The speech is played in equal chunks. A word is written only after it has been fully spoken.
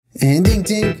And ding,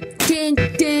 ding. Ding,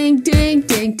 ding, ding,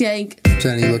 ding, ding.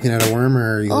 Jenny, you looking at a worm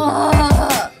or are you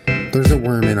There's a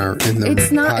worm in the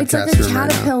It's not. It's like a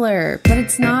caterpillar, but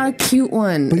it's not a cute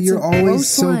one. But you're always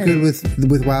so good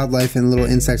with wildlife and little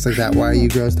insects like that. Why are you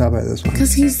grossed out by this one?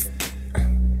 Because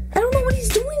I don't know what he's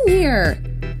doing here.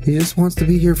 He just wants to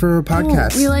be here for a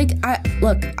podcast.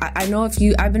 I know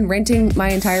I've been renting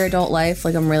my entire adult life.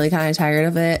 Like, I'm really kind of tired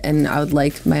of it, and I would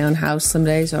like my own house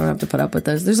someday, so I don't have to put up with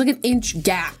this. There's like an inch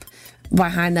gap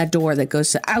behind that door that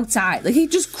goes to outside. Like, he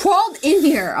just crawled in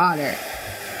here, Otter.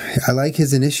 I like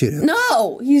his initiative.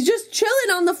 No, he's just chilling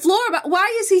on the floor.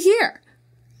 Why is he here?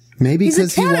 Maybe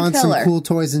because he wants some cool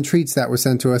toys and treats that were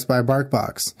sent to us by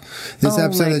BarkBox. This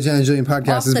episode of the Jen and Julian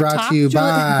podcast is brought to you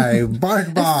by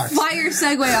BarkBox. Fire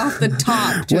segue off the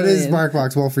top, Julian. What is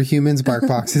BarkBox? Well, for humans,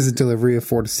 BarkBox is a delivery of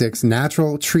 4 to 6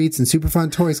 natural treats and super fun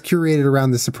toys curated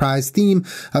around the surprise theme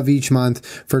of each month.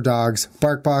 For dogs,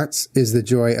 BarkBox is the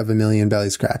joy of a million belly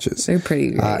scratches. They're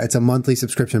pretty great. It's a monthly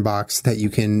subscription box that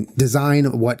you can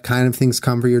design what kind of things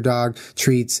come for your dog,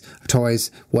 treats,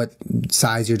 toys, what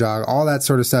size your dog, all that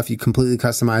sort of stuff. You completely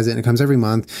customize it, and it comes every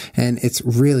month, and it's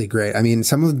really great. I mean,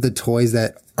 some of the toys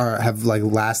that have like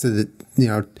lasted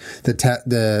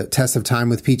the test of time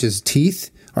with Peach's teeth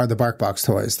are the BarkBox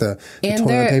toys. The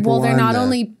toilet paper one. They're not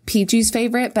only Peachy's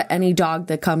favorite, but any dog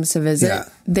that comes to visit,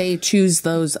 they choose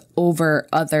those over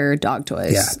other dog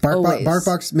toys. Yeah,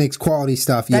 BarkBox makes quality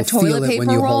stuff. You'll feel it when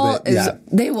you hold it.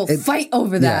 They will fight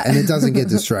over that. Yeah, and it doesn't get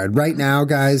destroyed. Right now,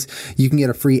 guys, you can get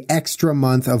a free extra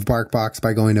month of BarkBox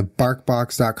by going to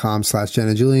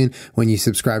barkbox.com/JennaJulian when you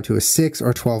subscribe to a 6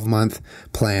 or 12-month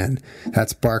plan.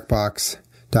 That's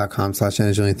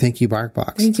barkbox.com/JennaJulian. Thank you,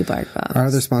 BarkBox. Thank you, BarkBox. Our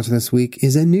other sponsor this week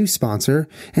is a new sponsor,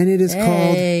 and it is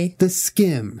called The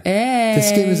Skim. The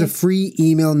Skim is a free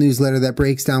email newsletter that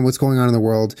breaks down what's going on in the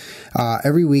world.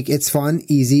 Every week, it's fun,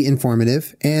 easy,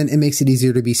 informative, and it makes it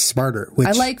easier to be smarter.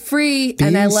 I like free,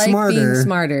 and I like being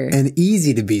smarter. And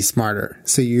easy to be smarter.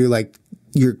 So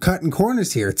you're cutting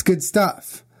corners here. It's good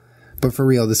stuff. But for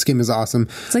real, The Skim is awesome.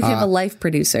 It's like you have a life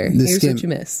producer. Here's what you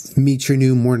missed. Meet your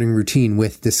new morning routine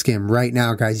with The Skim. Right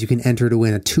now, guys, you can enter to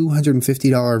win a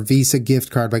 $250 Visa gift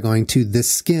card by going to The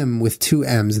Skim with 2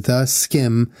 M's, The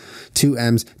Skim, 2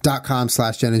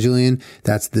 M's.com/JennaJulian.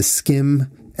 That's The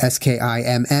Skim,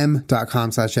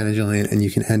 SKIMM.com/JennaJulian. And you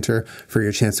can enter for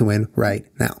your chance to win right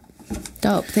now.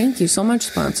 Dope. Thank you so much,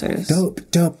 sponsors. Dope.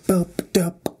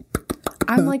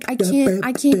 I'm like, I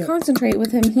can't concentrate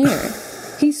with him here.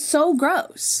 He's so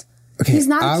gross. Okay, he's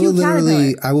not a cute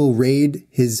caterpillar. I will raid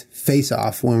his face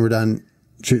off when we're done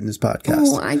shooting this podcast.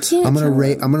 Oh, I can't. I'm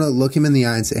gonna look him in the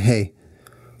eye and say, "Hey,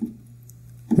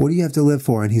 what do you have to live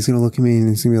for?" And he's gonna look at me and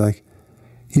he's gonna be like,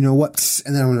 "You know what?"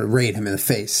 And then I'm gonna raid him in the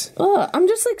face. Ugh, I'm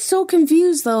just like so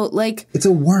confused though. Like, it's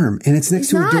a worm and it's next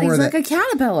to a door. He's like a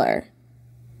caterpillar.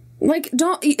 Like,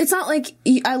 it's not like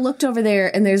I looked over there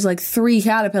and there's like 3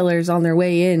 caterpillars on their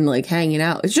way in, like hanging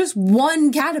out. It's just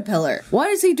one caterpillar.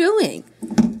 What is he doing?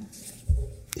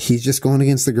 He's just going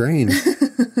against the grain.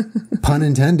 Pun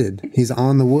intended. He's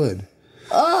on the wood.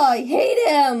 Oh, I hate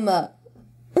him.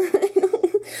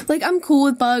 Like, I'm cool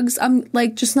with bugs. I'm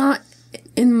like just not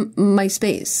in my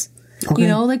space. Okay. You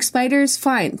know, like spiders,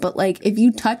 fine. But like, if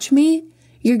you touch me,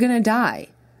 you're going to die.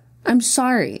 I'm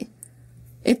sorry.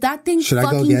 If that thing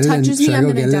fucking touches me, I'm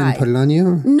gonna die. And put it on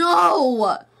you?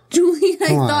 No! Julian, I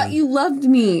thought you loved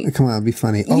me. Come on, it'd be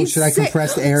funny. Oh, should I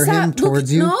compressed air him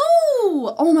towards you? No!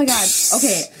 Oh my god.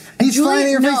 Okay. He's flying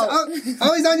in your face.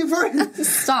 Oh, he's on your forehead.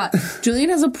 Stop.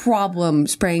 Julian has a problem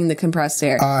spraying the compressed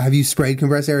air. Have you sprayed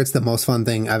compressed air? It's the most fun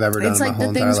thing I've ever done in my whole entire life. It's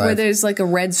like the things where there's like a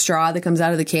red straw that comes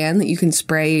out of the can that you can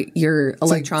spray your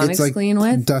electronics clean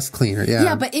with. Dust cleaner, yeah.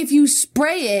 Yeah, but if you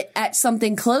spray it at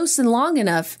something close and long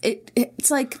enough, it's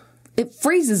like... It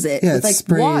freezes it with like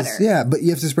water. Yeah, but you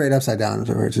have to spray it upside down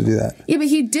to do that. Yeah, but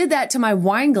he did that to my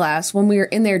wine glass when we were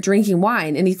in there drinking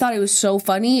wine, and he thought it was so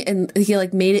funny, and he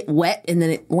like made it wet, and then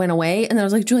it went away, and then I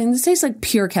was like, Julian, this tastes like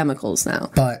pure chemicals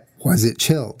now. But was it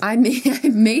chilled? I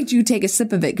made you take a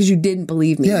sip of it because you didn't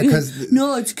believe me. Yeah, because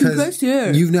no, it's compressed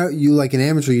air. You like an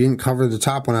amateur, you didn't cover the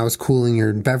top when I was cooling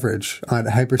your beverage on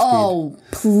hyperspeed. Oh,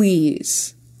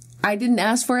 please. I didn't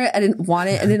ask for it. I didn't want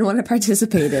it. I didn't want to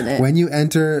participate in it. When you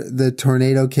enter the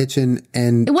Tornado Kitchen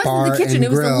and It wasn't bar the kitchen. and it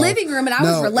was grill, the living room, and I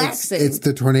was relaxing. It's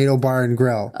the Tornado Bar and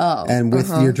Grill. Oh. And with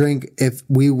your drink, if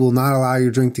we will not allow your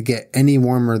drink to get any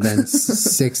warmer than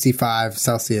 65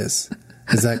 Celsius.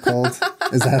 Is that cold?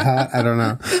 Is that hot? I don't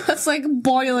know. That's like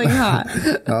boiling hot.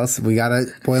 Well, so we got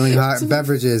boiling hot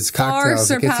beverages,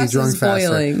 cocktails. It gets you drunk faster.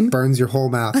 Boiling. Burns your whole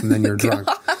mouth, and then you're drunk.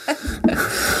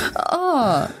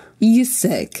 Oh. You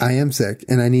sick. I am sick,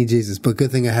 and I need Jesus, but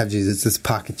good thing I have Jesus. It's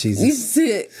pocket Jesus. You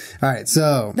sick. All right,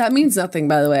 so... That means nothing,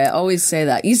 by the way. I always say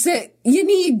that. You sick. You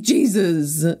need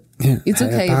Jesus. Yeah, It's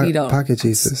okay if you don't. Pocket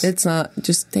Jesus. It's not.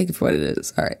 Just take it for what it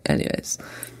is. All right. Anyways.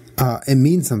 It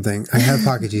means something. I have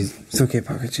pocket Jesus. It's okay,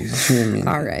 pocket Jesus. You know what I mean?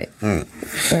 All right.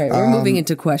 We're moving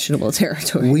into questionable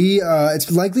territory.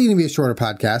 It's likely going to be a shorter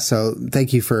podcast, so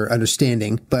thank you for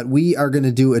understanding. But we are going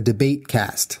to do a debate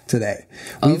cast today.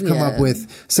 We've come up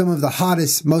with some of the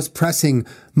hottest, most pressing,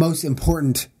 most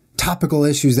important topical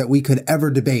issues that we could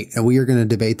ever debate, and we are going to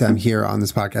debate them here on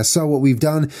this podcast. So what we've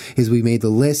done is we made the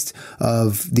list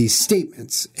of these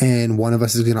statements, and one of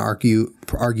us is going to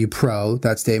argue pro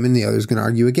that statement, the other is going to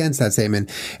argue against that statement,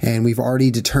 and we've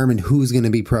already determined who's going to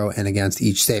be pro and against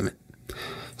each statement.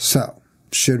 So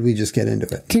should we just get into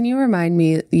it? Can you remind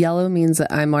me, yellow means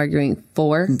that I'm arguing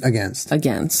for? Against.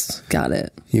 Got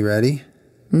it. You ready?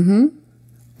 Mm-hmm.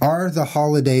 Are the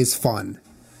holidays fun?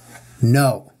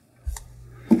 No.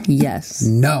 Yes.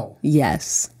 No.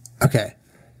 Yes. Okay.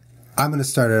 I'm going to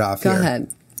start it off Go here.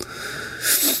 ahead.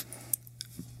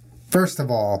 First of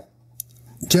all,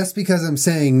 just because I'm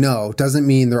saying no doesn't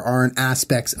mean there aren't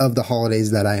aspects of the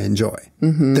holidays that I enjoy.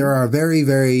 Mm-hmm. There are very,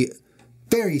 very,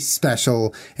 very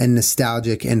special and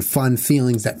nostalgic and fun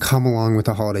feelings that come along with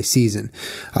the holiday season.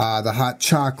 The hot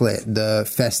chocolate, the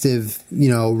festive,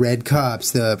 red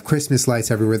cups, the Christmas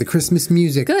lights everywhere, the Christmas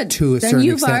music. Good. To a then certain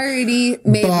you've extent. already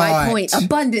made my point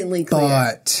abundantly clear.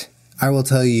 But I will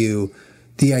tell you,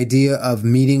 the idea of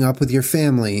meeting up with your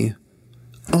family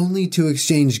only to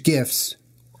exchange gifts,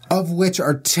 of which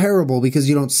are terrible because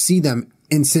you don't see them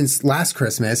since last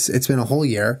Christmas. It's been a whole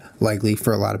year, likely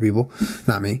for a lot of people,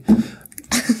 not me.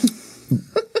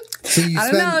 So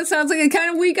I don't know. It sounds like a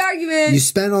kind of weak argument. You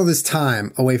spend all this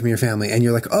time away from your family and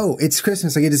you're like, oh, it's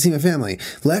Christmas. I get to see my family.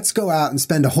 Let's go out and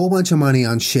spend a whole bunch of money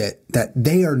on shit that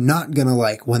they are not going to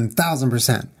like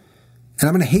 1,000%. And I'm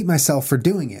going to hate myself for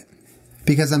doing it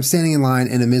because I'm standing in line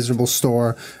in a miserable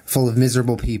store full of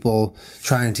miserable people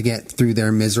trying to get through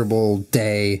their miserable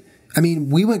day. I mean,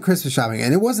 we went Christmas shopping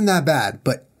and it wasn't that bad,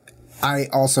 but I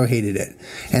also hated it.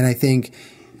 And I think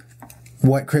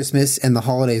what Christmas and the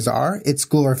holidays are, it's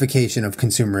glorification of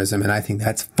consumerism, and I think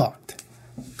that's fucked.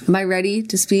 Am I ready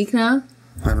to speak now?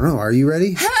 I don't know. Are you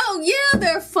ready? Hell yeah,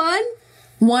 they're fun.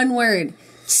 One word.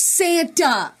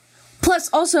 Santa.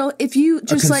 Plus, also, if you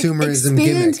just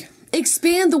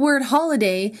expand the word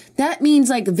holiday, that means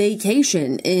like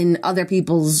vacation in other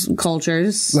people's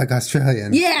cultures. Like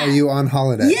Australian. Yeah. Are you on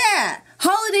holiday? Yeah.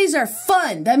 Holidays are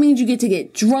fun. That means you get to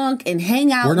get drunk and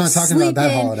hang out. We're not talking about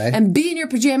that holiday. And be in your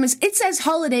pajamas. It says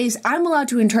holidays. I'm allowed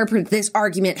to interpret this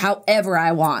argument however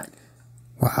I want.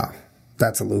 Wow.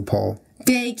 That's a loophole.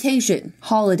 Vacation.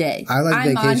 Holiday. I like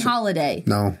vacation. I'm on holiday.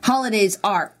 No. Holidays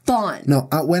are fun. No.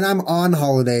 When I'm on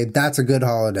holiday, that's a good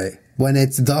holiday. When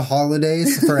it's the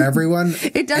holidays for everyone,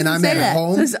 it doesn't and I'm say at that.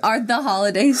 home, It says, are the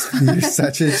holidays fun? You're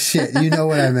such a shit. You know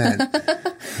what I meant.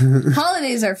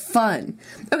 Holidays are fun.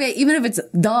 Okay, even if it's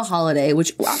the holiday,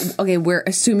 which, okay, we're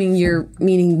assuming you're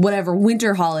meaning whatever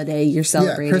winter holiday you're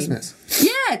celebrating. Yeah, Christmas.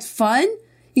 Yeah, it's fun.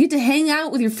 You get to hang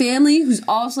out with your family, who's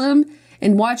awesome,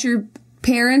 and watch your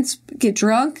parents get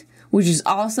drunk, which is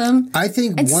awesome. I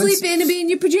think sleep in and be in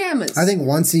your pajamas. I think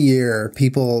once a year,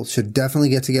 people should definitely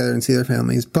get together and see their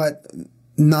families, but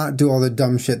not do all the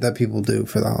dumb shit that people do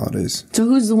for the holidays. So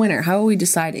who's the winner? How are we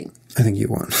deciding? I think you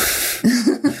won.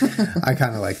 I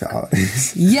kind of like the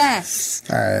holidays. Yes.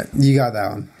 All right. You got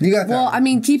that one. You got that Well, one. I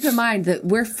mean, keep in mind that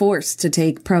we're forced to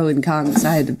take pro and con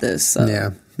side of this. So yeah.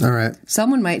 All right.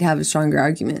 someone might have a stronger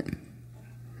argument.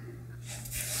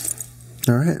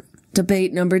 All right.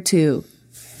 Debate number 2.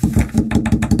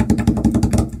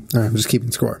 All right, I'm just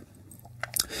keeping score.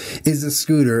 Is a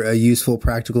scooter a useful,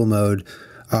 practical mode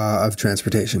of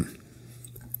transportation?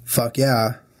 Fuck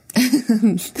yeah.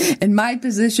 And my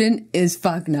position is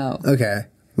fuck no. Okay,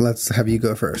 let's have you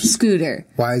go first. Scooter.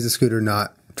 Why is a scooter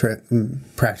not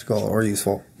practical or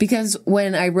useful? Because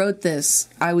when I wrote this,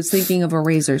 I was thinking of a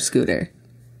Razor scooter.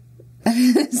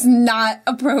 It's not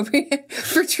appropriate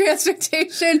for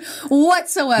transportation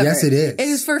whatsoever. Yes, it is. It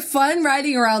is for fun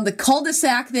riding around the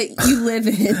cul-de-sac that you live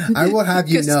in. I will have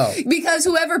you know. Because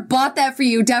whoever bought that for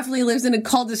you definitely lives in a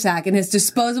cul-de-sac and has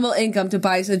disposable income to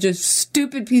buy such a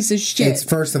stupid piece of shit. It's,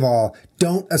 first of all,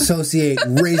 don't associate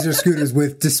Razor scooters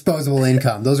with disposable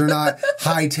income. Those are not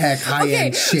high-tech,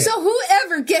 high-end shit. So whoever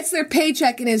ever gets their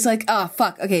paycheck and is like, oh,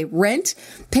 fuck, okay, rent,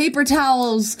 paper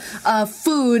towels,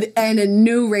 food, and a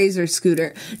new Razor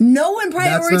scooter. No one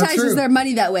prioritizes their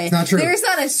money that way. It's not true. There's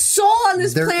not a soul on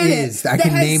this planet is. I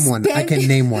can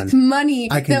name one. money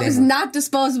that was not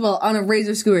disposable on a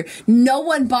Razor scooter. No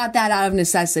one bought that out of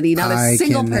necessity. Not a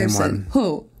single person.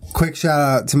 Who? Quick shout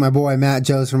out to my boy Matt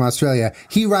Joes from Australia.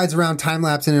 He rides around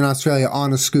time-lapsing in Australia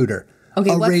on a scooter.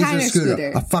 Okay, what Razor kind of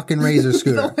scooter? A fucking Razor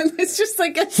scooter. It's just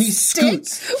like a He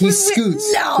scoots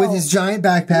with his giant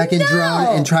backpack and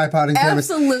drone and tripod and camera.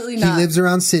 Absolutely not. He lives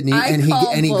around Sydney and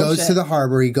he goes to the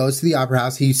harbor. He goes to the opera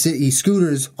house. He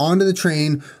scooters onto the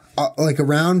train. Like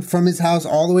around from his house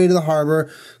all the way to the harbor,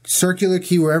 circular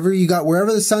quay, wherever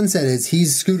the sunset is,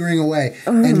 he's scootering away.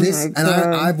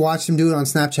 I've watched him do it on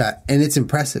Snapchat, and it's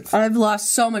impressive. I've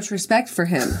lost so much respect for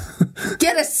him.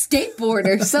 Get a skateboard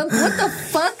or something. What the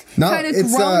fuck kind of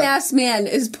grown ass man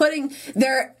is putting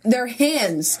their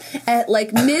hands at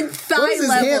like mid thigh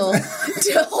level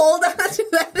to hold on to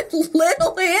that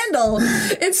little handle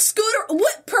and scooter?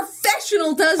 What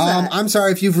professional does that? I'm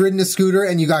sorry, if you've ridden a scooter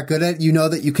and you got good at it, you know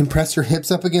that you can press your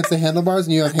hips up against the handlebars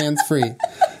and you have hands free.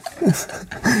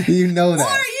 You know that.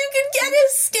 Or you can get a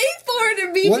skateboard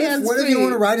and be hands free. What if you don't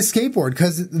want to ride a skateboard?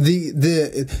 Because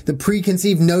the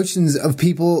preconceived notions of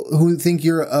people who think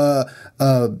you're a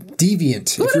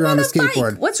deviant if you're on a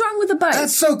skateboard. Bike? What's wrong with a bike?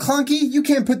 That's so clunky. You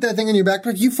can't put that thing on your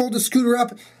backpack. You fold a scooter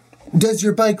up. Does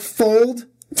your bike fold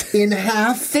in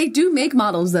half? They do make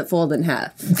models that fold in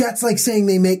half. That's like saying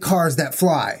they make cars that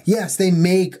fly. Yes, they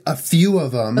make a few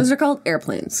of them. Those are called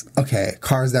airplanes. Okay,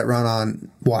 cars that run on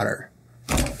water.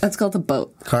 That's called a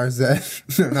boat. Cars that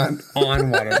are not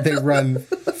on water. They run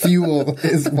fuel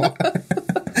is water.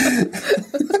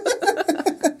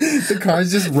 The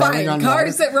car's just running on water.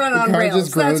 Cars that run on rails.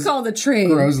 That's called a train.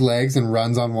 Grows legs and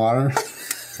runs on water.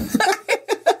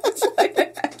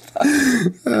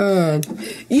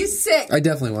 You sick. I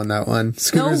definitely won that one.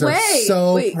 Scooters are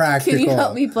so practical. Can you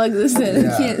help me plug this in?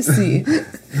 Yeah. I can't see.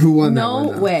 Who won that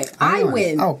one? No way. I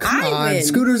win. Oh, come on.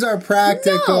 Scooters are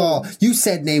practical. No. You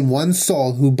said name one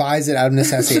soul who buys it out of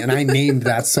necessity, and I named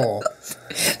that soul.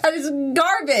 That is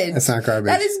garbage. That's not garbage.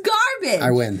 That is garbage.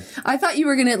 I win. I thought you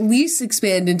were going to at least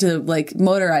expand into, like,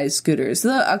 motorized scooters.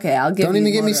 Okay, I'll give you Don't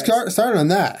even get me started on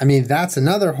that. I mean, that's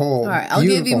another whole... All right, I'll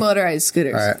give you motorized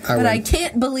scooters. All right, but I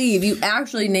can't believe you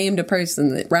actually named a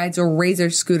person that rides a Razor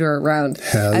scooter around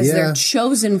as their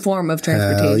chosen form of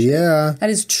transportation. Hell yeah. That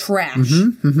is trash.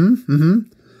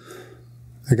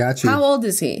 I got you. How old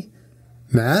is he?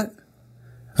 Matt?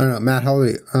 I don't know. Matt, how old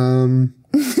are you?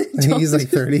 I think he's like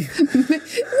 30.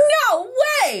 No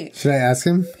way! Should I ask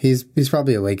him? He's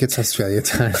probably awake. It's Australia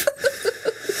time.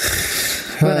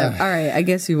 Whatever. All right, I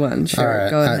guess you won. Sure, right.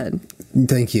 Go ahead.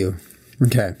 Thank you.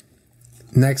 Okay.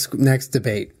 Next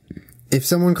debate. If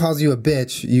someone calls you a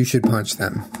bitch, you should punch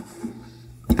them.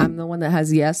 I'm the one that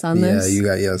has yes on this? Yeah, you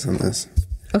got yes on this.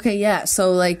 Okay, yeah.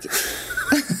 So, like...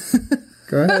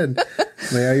 Go ahead.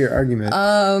 Lay out your argument.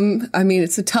 I mean,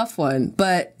 it's a tough one,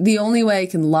 but the only way I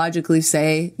can logically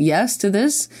say yes to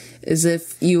this is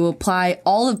if you apply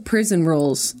all of prison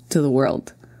rules to the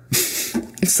world.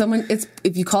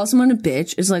 If you call someone a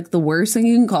bitch, it's like the worst thing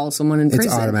you can call someone in prison.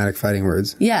 It's automatic fighting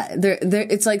words. Yeah,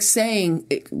 it's like saying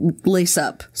lace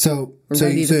up. So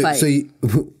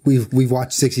we've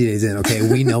watched 60 Days In. Okay,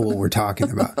 we know what we're talking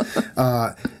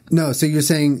about. No, so you're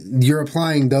saying you're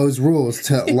applying those rules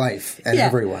to life and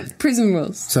everyone. Prison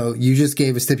rules. So you just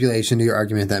gave a stipulation to your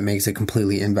argument that makes it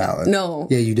completely invalid. No.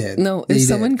 Yeah, you did. No, if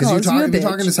someone calls you a bitch, if you're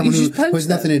talking to someone who has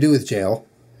nothing to do with jail,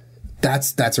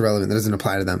 that's irrelevant. That doesn't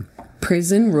apply to them.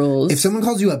 Prison rules. If someone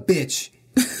calls you a bitch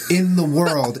in the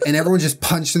world and everyone just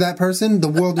punched that person, the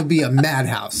world would be a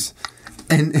madhouse.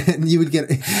 And you would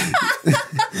get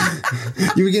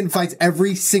in fights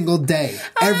every single day.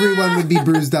 Everyone would be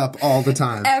bruised up all the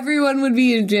time. Everyone would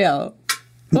be in jail.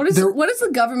 What does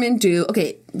the government do?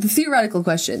 Okay, the theoretical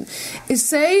question is,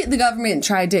 say the government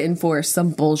tried to enforce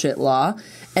some bullshit law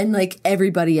and like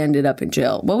everybody ended up in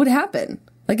jail. What would happen?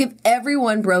 Like, if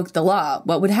everyone broke the law,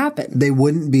 what would happen? They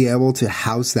wouldn't be able to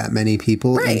house that many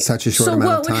people in such a short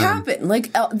amount of time. So what would happen?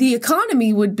 Like, the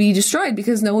economy would be destroyed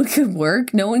because no one could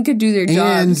work, no one could do their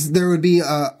jobs. And there would be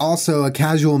also a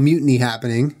casual mutiny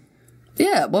happening.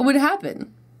 Yeah, what would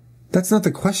happen? That's not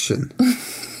the question.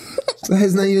 That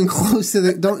is not even close to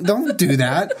the... Don't do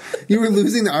that. You were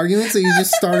losing the argument, so you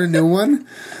just start a new one?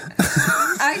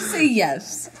 I say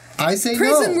yes. I say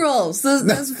prison rules.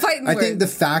 Those fighting words. I think the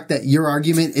fact that your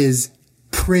argument is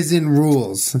prison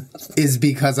rules is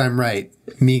because I'm right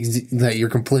means that you're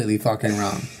completely fucking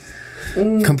wrong.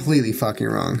 Completely fucking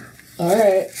wrong. All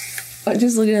right. I'm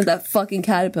just looking at that fucking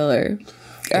caterpillar.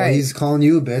 All right. He's calling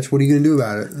you a bitch. What are you going to do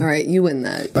about it? All right, you win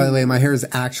that. By the way, my hair is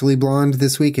actually blonde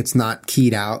this week. It's not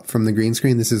keyed out from the green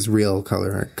screen. This is real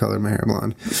color. I colored my hair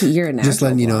blonde. You're a natural Just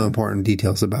letting you know blonde. important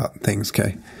details about things,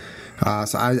 okay?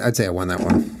 So I'd say I won that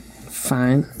one.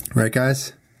 Fine. Right,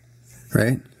 guys?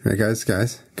 Right, guys?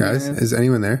 Is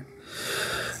anyone there?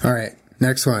 All right,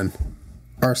 next one.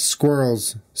 Are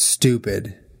squirrels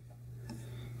stupid?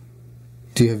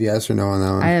 Do you have yes or no on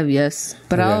that one? I have yes,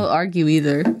 but Okay. I'll argue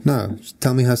either. No, just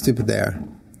tell me how stupid they are.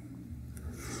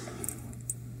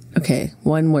 Okay,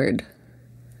 one word.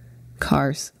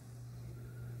 Cars.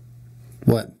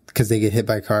 What? Because they get hit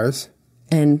by cars?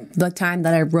 And the time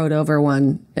that I rode over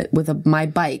one with my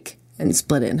bike and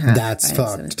split it in half. That's by fucked.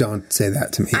 accident. Don't say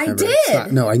that to me. I ever. did. It's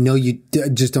not- no, I know you.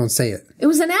 Just don't say it. It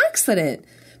was an accident.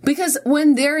 Because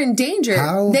when they're in danger,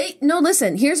 How?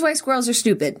 listen, here's why squirrels are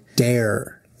stupid.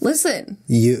 Dare Listen,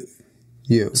 you.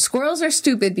 squirrels are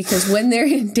stupid because when they're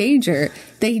in danger,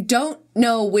 they don't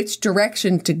know which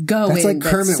direction to go That's in. like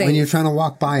Kermit when safe. you're trying to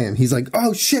walk by him. He's like,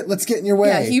 "Oh shit, let's get in your way."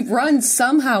 Yeah, he runs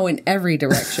somehow in every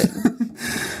direction.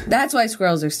 That's why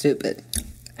squirrels are stupid.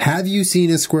 Have you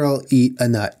seen a squirrel eat a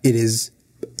nut? The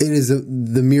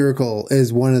miracle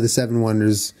is one of the 7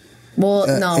 wonders. Well,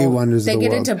 8 no, wonders they of the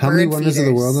get world. into How many bird wonders of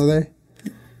the feeders. world are there?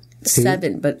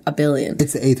 7, but a billion.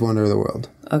 It's the 8th wonder of the world.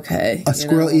 Okay. A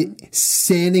squirrel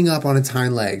standing up on its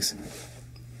hind legs.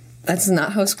 That's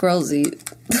not how squirrels eat.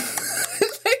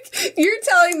 Like, you're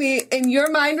telling me in your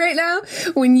mind right now,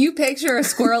 when you picture a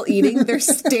squirrel eating, they're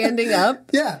standing up.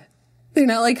 Yeah. They're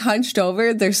not like hunched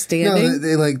over. They're No,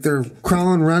 standing. they're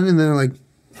crawling, running. They're like,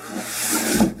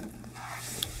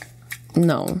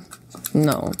 No.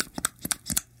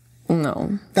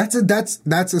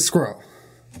 that's a squirrel.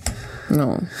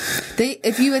 No.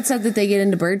 If you had said that they get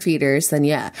into bird feeders, then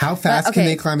yeah. How fast But, can okay,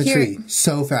 they climb a tree?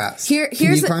 So fast. Can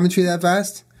here's you the- climb a tree that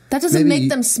fast? That doesn't make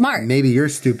them smart. Maybe you're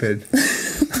stupid.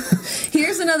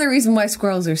 Here's another reason why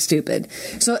squirrels are stupid.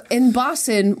 So in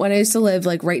Boston, when I used to live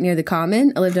like right near the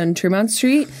Common, I lived on Tremont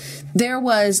Street. There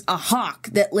was a hawk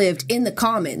that lived in the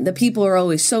Common. The people are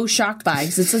always so shocked by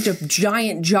because it's such a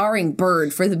giant, jarring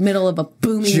bird for the middle of a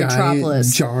booming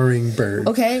metropolis. Jarring bird.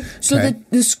 Okay, so Okay.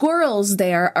 the squirrels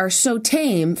there are so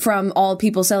tame from all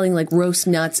people selling like roast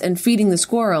nuts and feeding the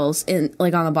squirrels in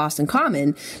like on the Boston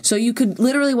Common. So you could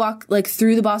literally walk like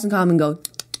through the Boston Common and go,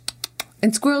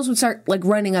 and squirrels would start like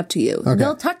running up to you.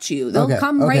 They'll touch you. They'll Okay.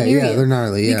 come Okay, right near yeah, you. they're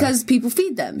gnarly, yeah. Because people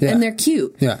feed them Yeah. and they're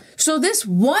cute. Yeah. So this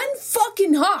one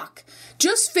fucking hawk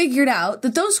just figured out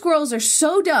that those squirrels are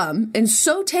so dumb and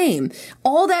so tame.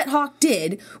 All that hawk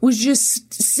did was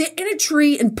just sit in a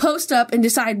tree and post up and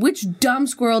decide which dumb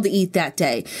squirrel to eat that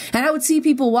day. And I would see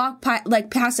people walk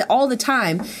past it all the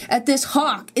time at this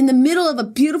hawk in the middle of a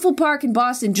beautiful park in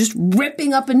Boston, just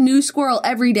ripping up a new squirrel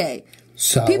every day.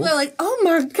 So People are like, "Oh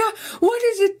my God, what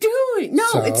is it doing?" No,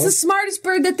 So? it's the smartest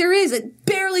bird that there is. It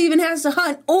barely even has to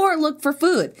hunt or look for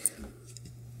food.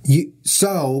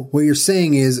 So what you're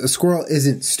saying is a squirrel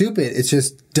isn't stupid. It's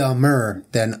just dumber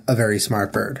than a very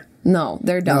smart bird. No,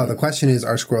 they're dumb. No, the question is,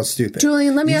 are squirrels stupid?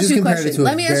 Julian, let me ask just you a compared it question. to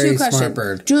Let me ask you a very question. smart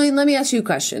bird. Julian, let me ask you a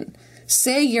question.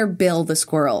 Say you're Bill the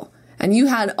squirrel, and you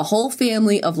had a whole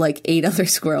family of like 8 other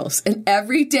squirrels, and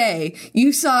every day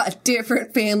you saw a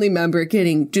different family member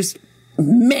getting just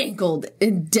mangled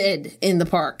and dead in the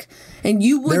park. And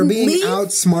you wouldn't They're being leave,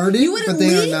 outsmarted, you wouldn't but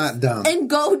they are leave not dumb. and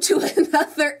go to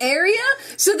another area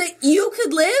so that you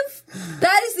could live?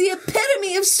 That is the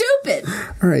epitome of stupid.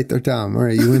 All right, they're dumb. All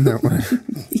right, you win that one.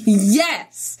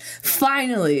 Yes,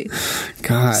 finally.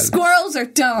 God, Squirrels are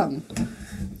dumb.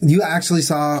 you actually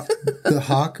saw the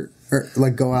hawk or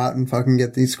like go out and fucking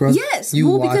get these squirrels? Yes. You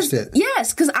well, watched because, it.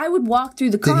 Yes, because I would walk through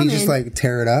the Did common. he just like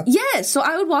tear it up? Yes, so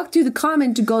I would walk through the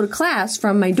common to go to class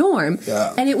from my dorm,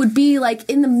 Yeah. and it would be like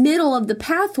in the middle of the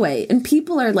pathway, and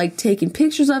people are like taking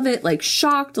pictures of it, like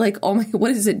shocked, like, "Oh my,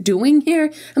 what is it doing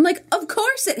here?" I'm like, "Of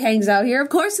course it hangs out here. Of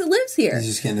course it lives here. He's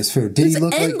just getting his food. Did It's he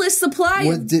look an endless supply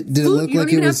What of did it food. look You like?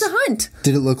 don't even It was. have to hunt."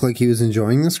 Did it look like he was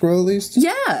enjoying the squirrel at least?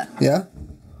 Yeah. Yeah.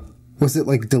 Was it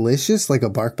like delicious, like a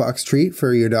BarkBox treat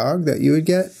for your dog that you would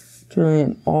get?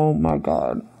 Julian, oh my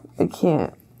God, I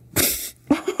can't.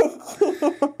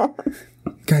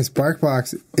 Guys,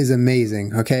 BarkBox is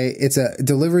amazing, okay? It's a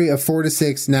delivery of 4 to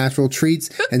 6 natural treats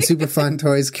and super fun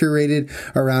toys curated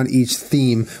around each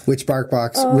theme, which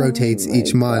BarkBox rotates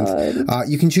each month.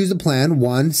 You can choose a plan.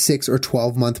 1, 6, or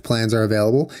 12-month plans are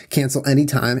available. Cancel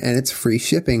anytime, and it's free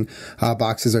shipping.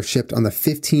 Boxes are shipped on the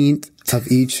 15th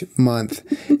of each month.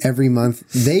 Every month,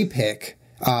 they pick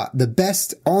The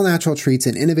best all-natural treats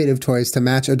and innovative toys to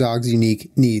match a dog's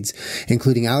unique needs,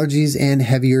 including allergies and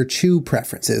heavier chew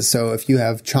preferences. So if you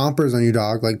have chompers on your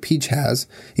dog, like Peach has,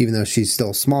 even though she's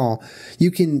still small,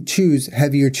 you can choose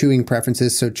heavier chewing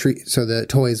preferences so the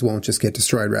toys won't just get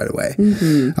destroyed right away.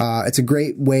 It's a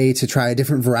great way to try a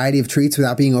different variety of treats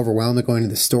without being overwhelmed at going to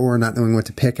the store and not knowing what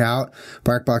to pick out.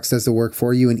 BarkBox does the work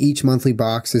for you, and each monthly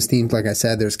box is themed, like I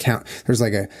said. There's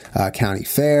like a county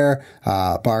fair,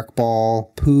 Bark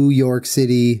Ball, Pooh, York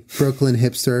City, Brooklyn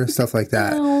Hipster, stuff like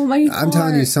that. Oh, my I'm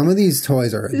telling you, some of these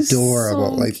toys are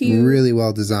adorable, so like cute. really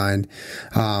well designed.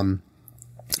 And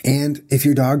if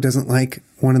your dog doesn't like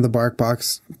one of the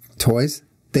BarkBox toys,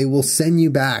 they will send you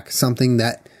back something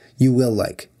that you will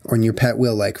like, or your pet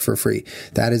will like, for free.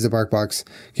 That is a BarkBox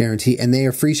guarantee, and they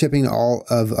are free shipping to all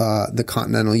of the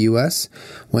continental U.S.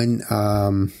 When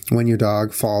your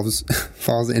dog falls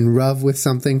in love with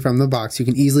something from the box, you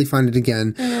can easily find it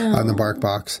again on the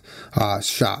BarkBox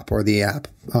shop or the app,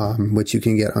 which you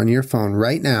can get on your phone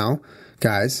right now,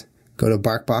 guys. Go to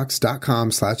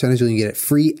barkbox.com/JennaJulian and get it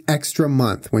free extra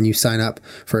month when you sign up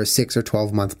for a 6 or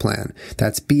 12 month plan.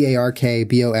 That's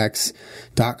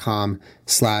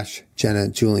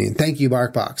BARKBOX.com/JennaJulian. Thank you,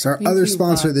 BarkBox. Our other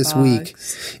sponsor this week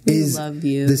is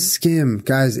The Skim.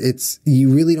 Guys,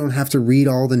 you really don't have to read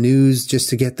all the news just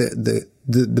to get the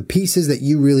pieces that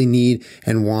you really need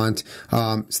and want.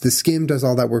 So The Skim does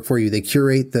all that work for you. They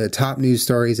curate the top news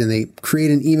stories and they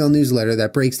create an email newsletter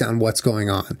that breaks down what's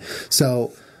going on.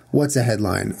 So, what's a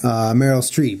headline? Meryl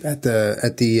Streep at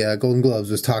the Golden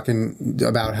Globes was talking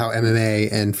about how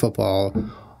MMA and football,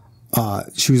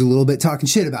 she was a little bit talking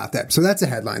shit about that. So that's a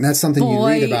headline. That's something you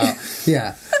read about.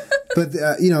 Yeah. But,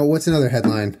 what's another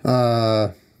headline?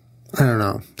 I don't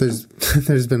know. There's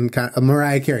been kind of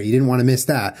Mariah Carey. You didn't want to miss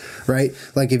that, right?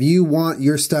 Like, if you want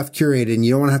your stuff curated and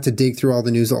you don't want to have to dig through all the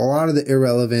news, a lot of the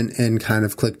irrelevant and kind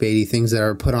of clickbaity things that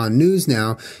are put on news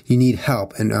now, you need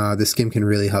help, and The Skim can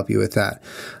really help you with that.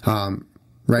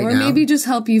 Or maybe just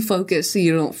help you focus so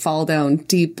you don't fall down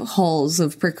deep holes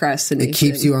of procrastination. It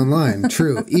keeps you online,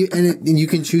 true. And you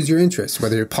can choose your interests,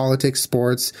 whether you're politics,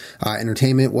 sports,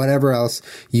 entertainment, whatever else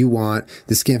you want.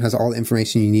 The Skim has all the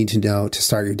information you need to know to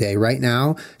start your day. Right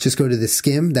now, just go to The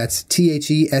Skim, that's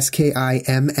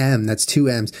TheSkimm, that's 2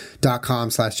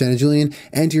 M's.com/JennaJulian,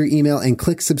 enter your email and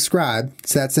click subscribe.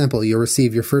 It's that simple. You'll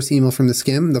receive your first email from The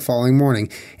Skim the following morning.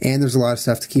 And there's a lot of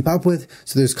stuff to keep up with,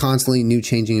 so there's constantly new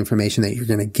changing information that you're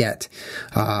going to get.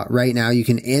 Right now, you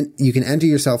can enter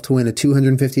yourself to win a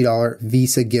 $250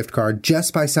 Visa gift card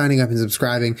just by signing up and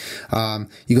subscribing.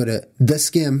 You go to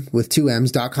theskim with 2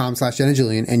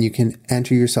 M's.com/JennaJulian and you can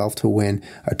enter yourself to win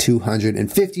a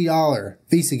 $250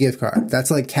 Visa gift card.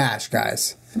 That's like cash,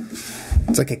 guys.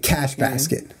 It's like a cash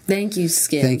basket. Thank you,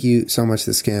 Skim. Thank you so much,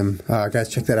 The Skim. Guys,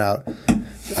 check that out.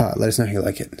 Let us know how you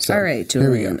like it. So, all right,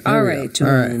 Julian. All right,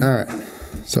 Julian. All right.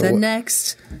 So the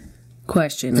next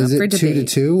question is up for it debate.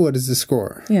 2-2? What is the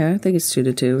score? Yeah, I think it's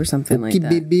 2-2 or something like that.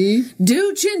 Baby.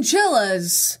 Do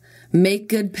chinchillas make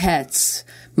good pets?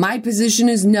 My position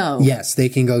is no. Yes, they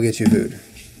can go get you food.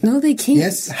 No, they can't.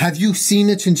 Yes. Have you seen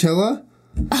a chinchilla?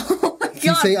 Oh my God.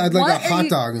 You say, I'd like a hot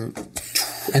dog.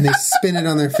 And they spin it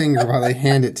on their finger while they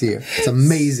hand it to you. It's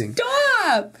amazing.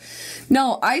 Stop!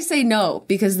 No, I say no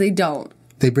because they don't.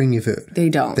 They bring you food. They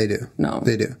don't. They do. No.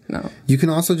 They do. No. You can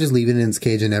also just leave it in its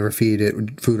cage and never feed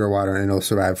it food or water and it'll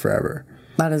survive forever.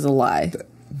 That is a lie.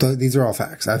 These are all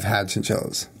facts. I've had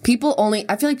chinchillas. I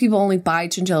feel like people only buy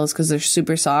chinchillas because they're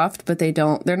super soft, but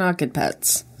they're not good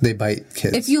pets. They bite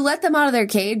kids. If you let them out of their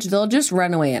cage, they'll just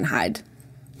run away and hide.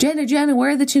 Jenna,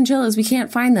 where are the chinchillas? We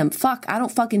can't find them. Fuck, I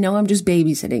don't fucking know. I'm just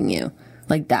babysitting you.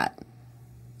 Like that.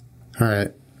 All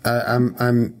right.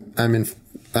 I'm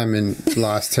in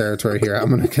lost territory here. I'm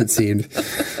going to concede.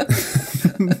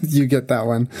 You get that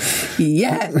one.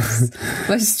 Yes.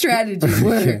 My strategy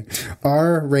worked. Okay.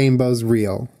 Are rainbows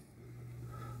real?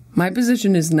 My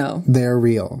position is no. They're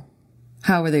real.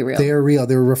 How are they real? They are real.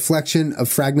 They're a reflection of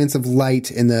fragments of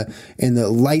light in the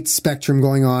light spectrum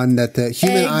going on that the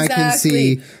human eye can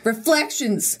see.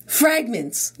 Reflections,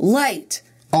 fragments, light.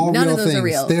 All None real of those things. are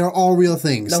real. They are all real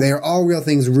things. Nope. They are all real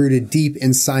things rooted deep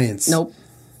in science. Nope.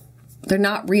 They're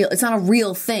not real. It's not a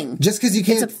real thing. Just because you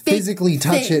can't physically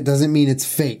touch it doesn't mean it's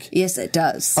fake. Yes, it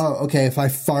does. Oh, okay. If I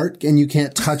fart and you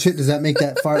can't touch it, does that make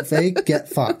that fart fake? Get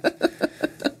fucked.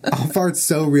 I'll fart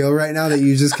so real right now that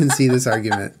you just can see this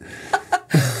argument.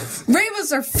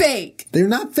 Rainbows are fake. They're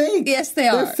not fake. Yes, they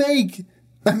are. They're fake.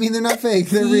 I mean, they're not fake.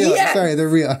 They're real. Yes. Sorry, they're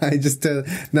real.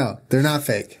 No, they're not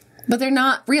fake. But they're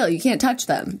not real. You can't touch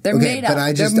them. They're made up.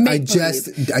 But They're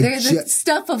the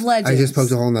stuff of legends. I just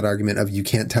poked a hole in that argument of you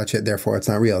can't touch it, therefore it's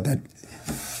not real.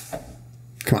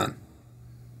 Come on.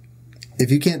 If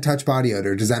you can't touch body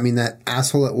odor, does that mean that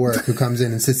asshole at work who comes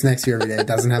in and sits next to you every day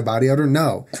doesn't have body odor?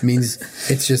 No. It means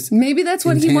it's just Maybe that's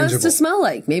what he wants intangible. to smell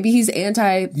like. Maybe he's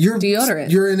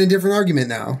anti-deodorant. You're in a different argument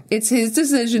now. It's his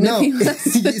decision No. if he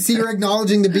wants to. See, you're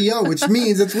acknowledging the BO, which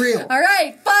means it's real. All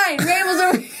right, fine. Rainbows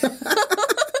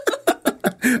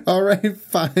are All right,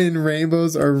 fine.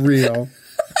 Rainbows are real.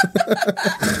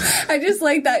 I just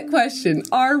like that question.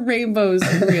 Are rainbows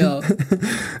real?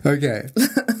 Okay.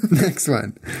 Next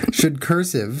one. Should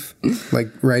cursive, like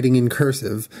writing in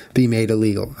cursive, be made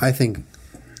illegal? I think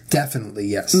definitely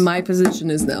yes. My position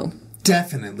is no.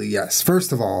 Definitely yes.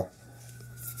 First of all,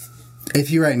 if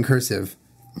you write in cursive,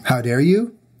 how dare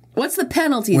you? What's the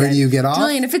penalty Where then? do you get off?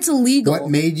 Julian, if it's illegal. What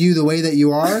made you the way that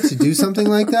you are to do something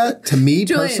like that? To me,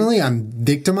 Julian, personally, I'm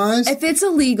victimized. If it's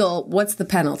illegal, what's the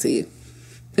penalty?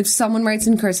 If someone writes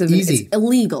in cursive, Easy. it's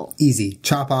illegal. Easy.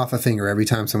 Chop off a finger every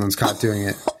time someone's caught doing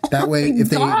it. That way, if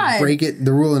they God. break it,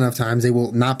 the rule enough times, they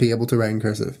will not be able to write in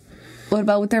cursive. What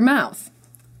about with their mouth?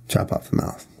 Chop off the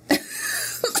mouth.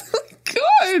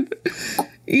 God.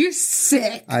 You're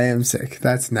sick. I am sick.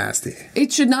 That's nasty.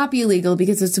 It should not be illegal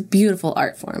because it's a beautiful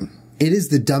art form. It is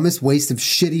the dumbest waste of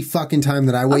shitty fucking time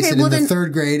that I wasted well in the then-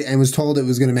 third grade and was told it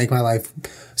was going to make my life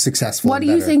successful. What and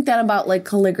do you better. think then about like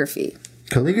calligraphy?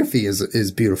 Calligraphy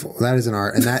is beautiful. That is an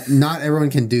art, and that not everyone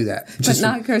can do that. But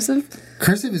not cursive?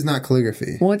 Cursive is not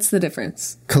calligraphy. What's the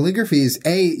difference? Calligraphy is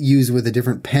used with a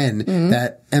different pen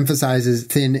that emphasizes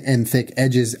thin and thick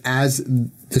edges. As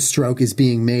the stroke is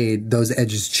being made, those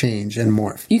edges change and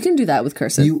morph. You can do that with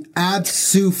cursive. You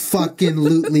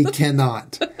abso-fucking-lutely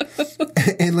cannot.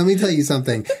 And let me tell you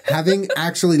something. Having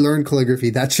actually learned calligraphy,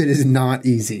 that shit is not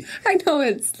easy. I know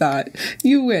it's not.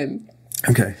 You win.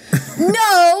 Okay.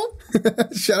 No!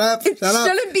 Shut up. Shut up.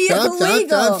 shouldn't be Shut up,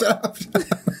 illegal. Shut up.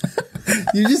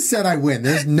 You just said I win.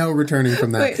 There's no returning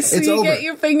from that. Wait, so it's you over. get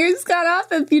your fingers cut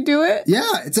off if you do it? Yeah,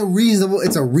 it's a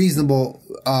reasonable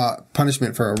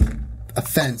punishment for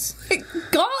offense.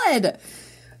 God!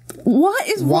 What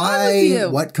is wrong with you?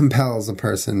 What compels a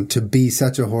person to be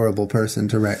such a horrible person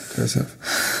to write cursive?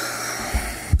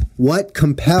 What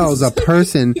compels a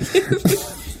person?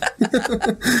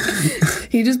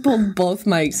 He just pulled both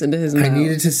mics into his mouth. I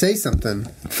needed to say something.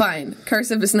 Fine.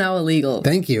 Cursive is now illegal.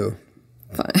 Thank you.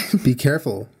 Fine. Be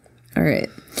careful. All right.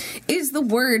 Is the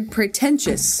word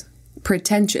pretentious?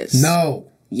 Pretentious. No.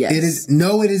 Yes. It is.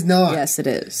 No, it is not. Yes, it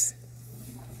is.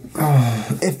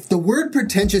 If the word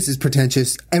pretentious is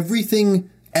pretentious, everything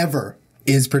ever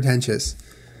is pretentious.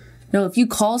 No, if you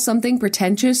call something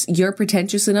pretentious, you're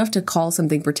pretentious enough to call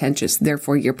something pretentious.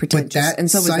 Therefore, you're But pretentious. that and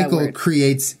so is that cycle word.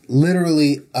 creates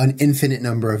literally an infinite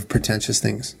number of pretentious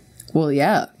things. Well,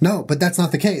 yeah. No, but that's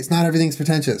not the case. Not everything's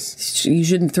pretentious. You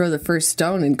shouldn't throw the first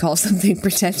stone and call something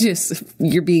pretentious if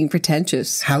you're being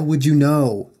pretentious. How would you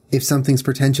know if something's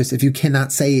pretentious if you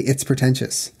cannot say it's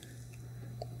pretentious?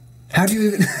 How do you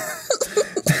even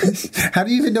How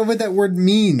do you even know what that word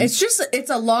means? It's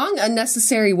a long,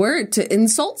 unnecessary word to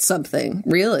insult something,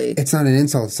 really. It's not an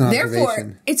insult, it's an Therefore,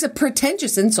 observation. it's a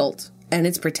pretentious insult, and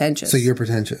it's pretentious. So you're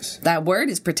pretentious. That word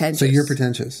is pretentious. So you're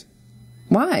pretentious.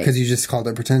 Why? Because you just called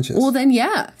it pretentious. Well, then,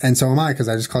 yeah. And so am I, because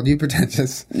I just called you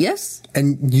pretentious. Yes.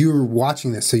 And you're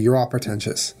watching this, so you're all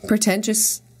pretentious.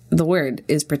 Pretentious, the word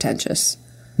is pretentious.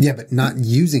 Yeah, but not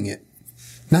using it.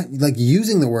 Not like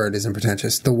using the word isn't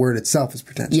pretentious. The word itself is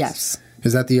pretentious. Yes.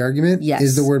 Is that the argument? Yes.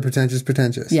 Is the word pretentious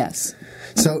pretentious? Yes.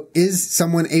 So is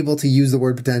someone able to use the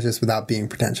word pretentious without being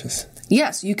pretentious?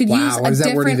 Yes, you could Wow, use what a does that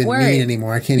different word even word. mean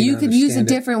anymore? I can't even You could use a understand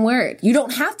it. different word. You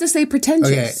don't have to say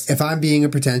pretentious. Okay, if I'm being a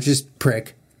pretentious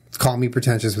prick, call me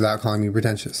pretentious without calling me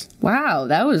pretentious. Wow,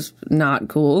 that was not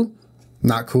cool.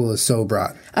 Not cool is so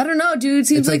broad. I don't know, dude.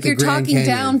 Seems It's like like the you're Grand talking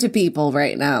Canyon. down to people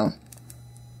right now.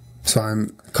 So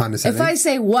I'm condescending. If I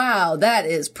say, wow, that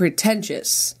is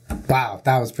pretentious, Wow,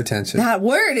 that was pretentious. that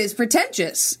word is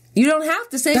pretentious. You don't have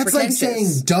to say That's like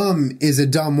pretentious. saying dumb is a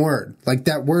dumb word. Like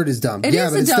that word is dumb. It yeah,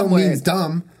 is but a it still dumb word. means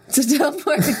dumb. It's a dumb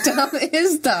word. Dumb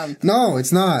is dumb. No,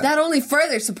 it's not. That only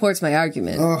further supports my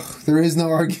argument. Ugh, there is no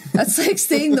argument. That's like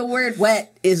saying the word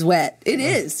wet is wet. It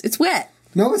is. It's wet.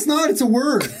 No, it's not. It's a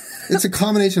word. It's a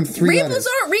combination of three Rainbows letters.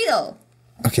 aren't real.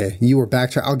 Okay, you were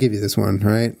backtrack. I'll give you this one,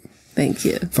 all right? Thank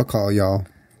you. Fuck all y'all.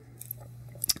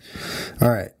 All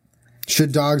right.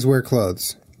 Should dogs wear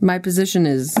clothes? My position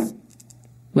is,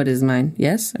 what is mine?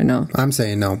 Yes or no? I'm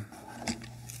saying no.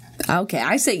 Okay,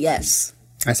 I say yes.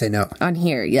 I say no. On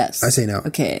here, yes. I say no.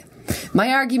 Okay. My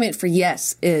argument for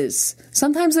yes is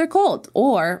sometimes they're cold,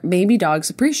 or maybe dogs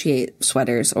appreciate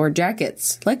sweaters or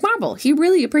jackets. Like Marble, he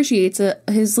really appreciates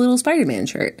his little Spider-Man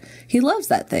shirt. He loves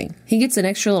that thing. He gets an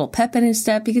extra little pep in his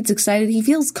step. He gets excited. He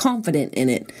feels confident in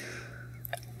it.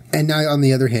 And now, on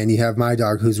the other hand, you have my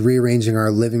dog who's rearranging our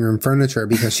living room furniture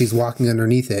because she's walking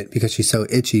underneath it because she's so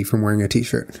itchy from wearing a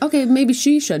t-shirt. Okay, maybe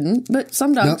she shouldn't, but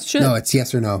some dogs should. No, it's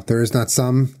yes or no. There is not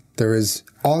some. There is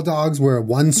all dogs wear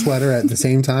one sweater at the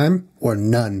same time or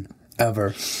none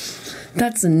ever.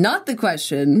 That's not the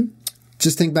question.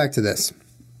 Just think back to this.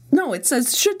 No, it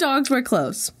says, should dogs wear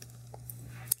clothes?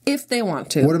 If they want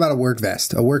to. What about a work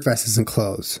vest? A work vest isn't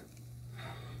clothes.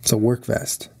 It's a work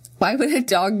vest. Why would a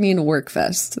dog need a work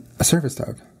vest? A service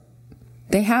dog.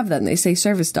 They have them. They say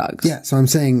service dogs. Yeah, so I'm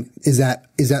saying, is that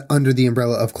under the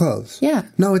umbrella of clothes? Yeah.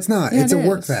 No, it's not. Yeah, it's it a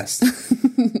work is. vest.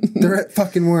 They're at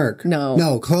fucking work.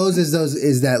 No. Clothes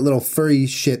is that little furry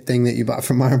shit thing that you bought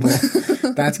from Marvel.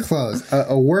 That's clothes.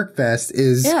 A work vest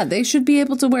is... Yeah, they should be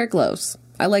able to wear clothes.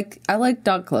 I like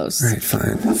dog clothes. All right,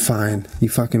 fine. You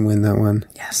fucking win that one.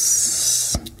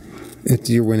 Yes.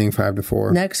 You're winning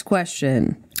 5-4. Next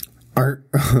question.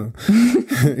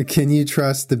 Can you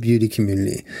trust the beauty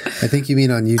community? I think you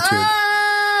mean on YouTube.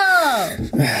 Oh!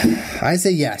 I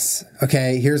say yes.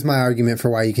 Okay, here's my argument for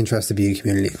why you can trust the beauty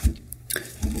community.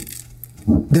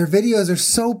 Their videos are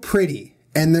so pretty,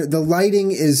 and the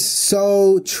lighting is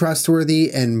so trustworthy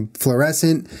and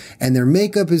fluorescent, and their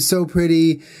makeup is so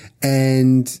pretty,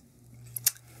 and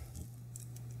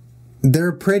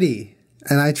they're pretty,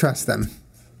 and I trust them.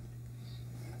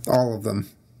 All of them.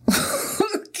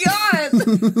 God!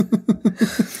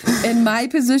 And my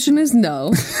position is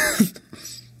no.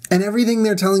 And everything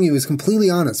they're telling you is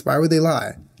completely honest. Why would they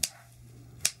lie?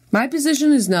 My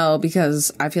position is no,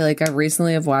 because I feel like I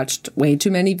recently have watched way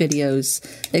too many videos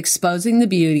exposing the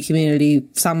beauty community,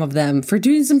 some of them, for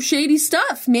doing some shady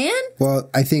stuff, man.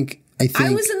 Well, I think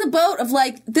I was in the boat of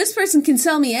like, this person can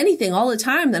sell me anything all the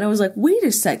time. Then I was like, wait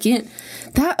a second.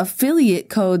 That affiliate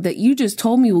code that you just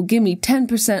told me will give me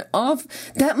 10% off.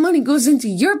 That money goes into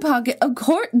your pocket. Of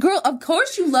course, girl, of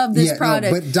course you love this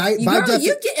product. No, but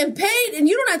you're getting paid and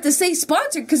you don't have to say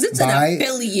sponsored because it's an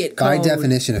affiliate code. By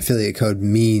definition, affiliate code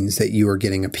means that you are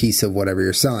getting a piece of whatever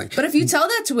you're selling. But if you tell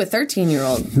that to a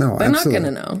 13-year-old, no, they're absolutely not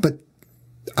going to know. But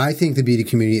I think the beauty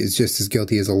community is just as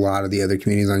guilty as a lot of the other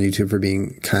communities on YouTube for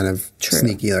being kind of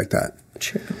sneaky like that.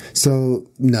 True. So,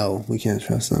 no, we can't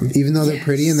trust them. Even though they're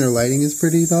pretty and their lighting is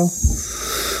pretty, though.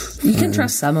 You can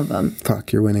trust some of them.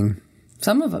 Fuck, you're winning.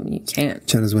 Some of them you can't.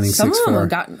 Jenna's winning 6-4. Some of them have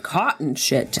gotten caught and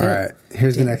shit, too. All right,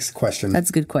 here's the next question.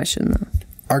 That's a good question, though.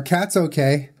 Are cats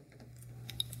okay?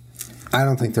 I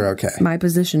don't think they're okay. My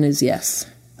position is yes.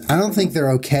 I don't think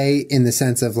they're okay in the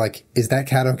sense of, like, is that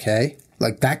cat okay?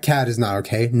 Like, that cat is not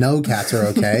okay. No cats are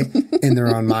okay in their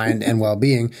own mind and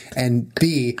well-being. And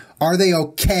B, are they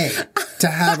okay to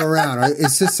have around? Or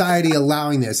is society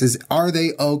allowing this? Are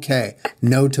they okay?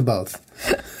 No to both.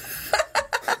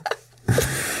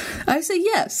 I say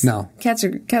yes. No. Cats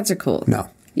are cool. No.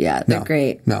 Yeah, they're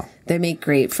great. No. They make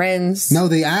great friends. No,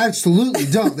 they absolutely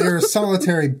don't. They're a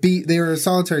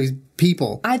solitary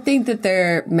people. I think that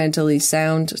they're mentally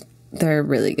sound. They're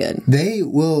really good. They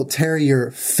will tear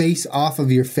your face off of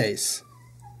your face.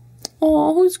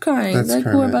 Oh, who's crying? That's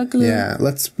Kermit. Yeah,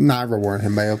 let's not reward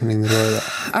him by opening the door.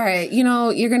 All right,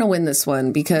 you're going to win this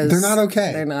one because... They're not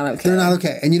okay. They're not okay. They're not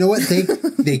okay. And you know what?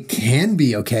 They can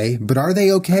be okay, but are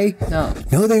they okay? No.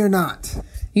 No, they are not.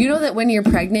 You know that when you're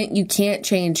pregnant, you can't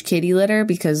change kitty litter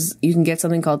because you can get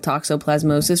something called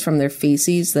toxoplasmosis from their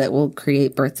feces that will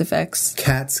create birth defects?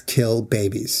 Cats kill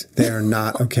babies. They are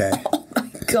not okay. Oh my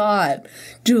God.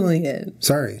 Julian.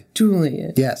 Sorry.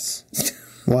 Julian. Yes.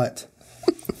 What?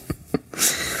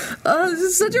 Oh, this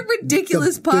is such a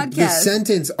ridiculous podcast. The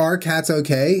sentence, are cats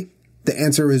okay? The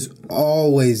answer is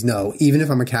always no. Even if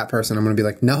I'm a cat person, I'm going to be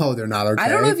like, no, they're not okay. I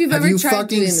don't know if you've ever tried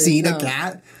doing this. Have you fucking seen a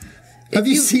cat? Have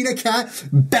you seen a cat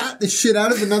bat the shit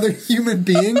out of another human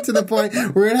being to the point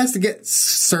where it has to get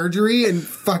surgery and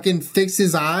fucking fix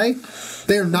his eye?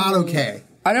 They're not okay.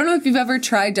 I don't know if you've ever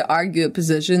tried to argue a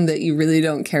position that you really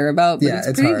don't care about, but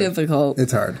it's pretty difficult.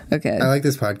 It's hard. Okay. I like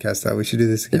this podcast, though. We should do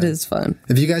this again. It is fun.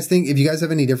 If you guys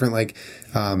have any different,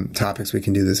 topics we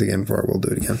can do this again for, we'll do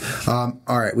it again.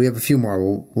 All right. We have a few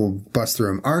more. We'll bust through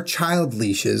them. Are child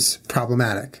leashes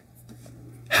problematic?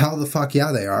 Hell the fuck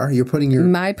yeah, they are. You're putting your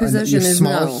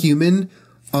small human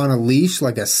on a leash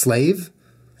like a slave,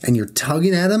 and you're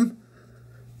tugging at him.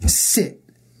 Sit.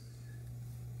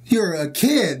 You're a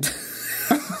kid.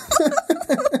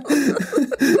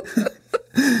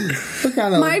 What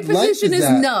kind of My position is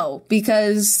no,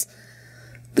 because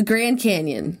the Grand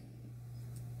Canyon.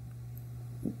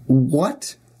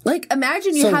 What? Like,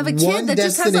 imagine you So have a kid one that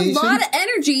just has a destination- lot of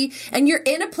energy and you're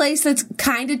in a place that's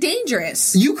kind of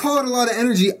dangerous. You call it a lot of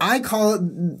energy. I call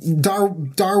it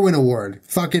Darwin Award.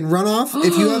 Fucking run off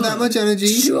if you have that much energy.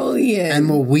 Julian. And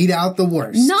we'll weed out the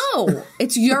worst. No,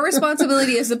 it's your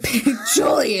responsibility as a parent.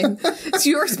 Julian, it's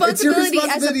your responsibility,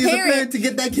 as a parent to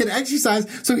get that kid exercise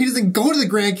so he doesn't go to the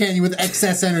Grand Canyon with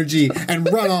excess energy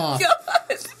and run off.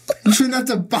 God. You shouldn't have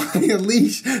to buy a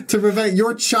leash to prevent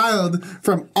your child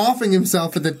from offing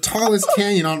himself at the tallest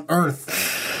canyon on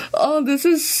Earth. Oh, this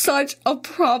is such a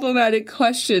problematic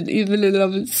question, even in and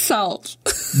of itself.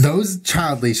 Those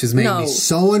child leashes make me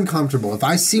so uncomfortable. If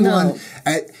I see one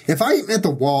if I'm at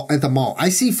the mall, I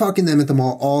see fucking them at the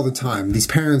mall all the time. These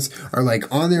parents are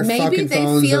like on their fucking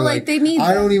phones. Feel like they need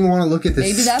I don't even want to look at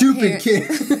this stupid kid.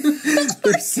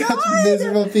 They're such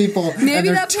miserable people. Maybe and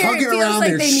they're that parent tugging feels around like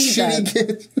their they need shitty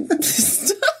kid.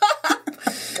 Stop.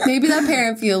 Maybe that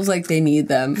parent feels like they need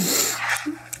them.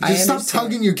 Just stop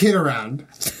tugging your kid around.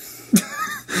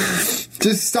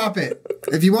 Just stop it.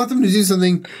 If you want them to do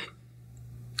something,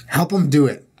 help them do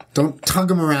it. Don't tug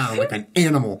them around like an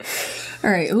animal. All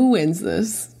right, who wins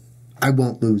this? I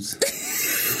won't lose.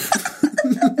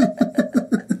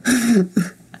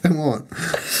 I won't.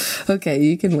 Okay,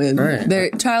 you can win. All right. Their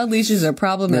child leashes are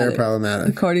problematic. They're problematic.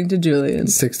 According to Julian.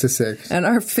 6-6. And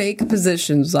our fake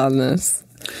positions on this.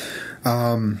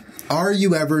 Are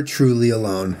you ever truly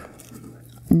alone?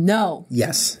 No.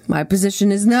 Yes. My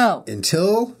position is no.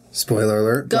 Until, spoiler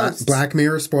alert, Ghosts. Black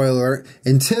Mirror spoiler alert,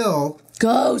 until,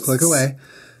 Ghosts. click away,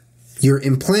 you're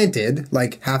implanted,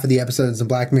 like half of the episodes in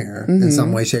Black Mirror, in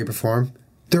some way, shape, or form.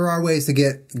 There are ways to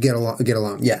get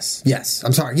alone. Yes. Yes.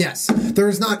 I'm sorry. Yes. There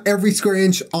is not every square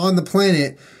inch on the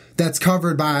planet that's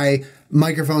covered by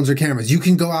microphones or cameras. You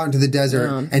can go out into the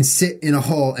desert and sit in a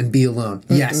hole and be alone.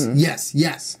 Yes. Yes.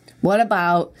 Yes. What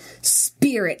about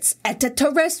spirits,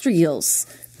 extraterrestrials,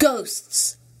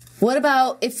 ghosts? What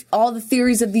about if all the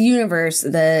theories of the universe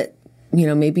that, you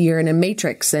know, maybe you're in a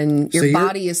matrix and your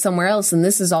body is somewhere else and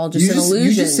this is all just an illusion?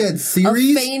 You just said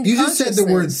theories? You just said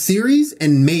the word theories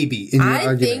and maybe in your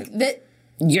argument. I think that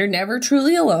you're never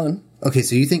truly alone. Okay,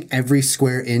 so you think every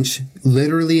square inch,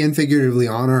 literally and figuratively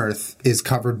on Earth, is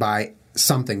covered by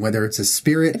something, whether it's a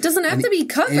spirit. It doesn't have to be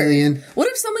covered. Alien. What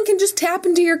if someone can just tap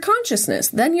into your consciousness?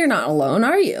 Then you're not alone,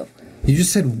 are you? You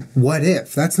just said, what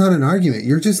if? That's not an argument.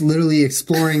 You're just literally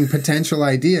exploring potential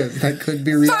ideas that could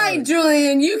be reality. Fine,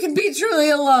 Julian, you can be truly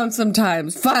alone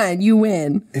sometimes. Fine, you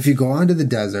win. If you go onto the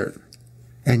desert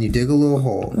and you dig a little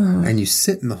hole and you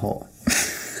sit in the hole.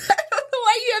 I don't know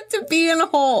why you have to be in a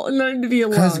hole in order to be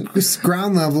alone. Because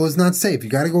ground level is not safe. You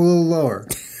got to go a little lower.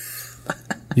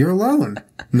 You're alone.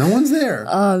 No one's there.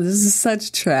 Oh, this is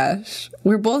such trash.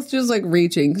 We're both just like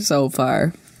reaching so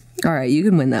far. All right, you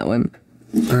can win that one.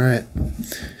 All right.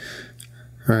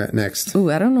 All right, next. Ooh,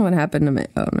 I don't know what happened to me.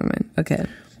 Oh, never mind. Okay.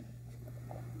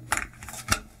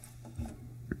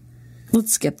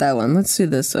 Let's skip that one. Let's do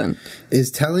this one.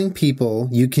 Is telling people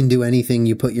you can do anything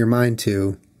you put your mind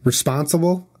to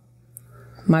responsible?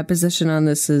 My position on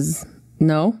this is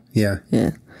no. Yeah.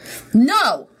 Yeah.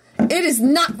 No! It is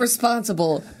not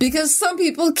responsible because some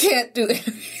people can't do it.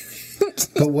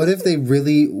 But what if they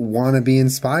really want to be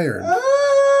inspired?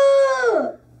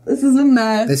 This is a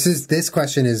mess. This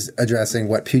question is addressing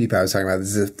what PewDiePie was talking about.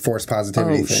 This is a forced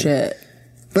positivity thing. Shit.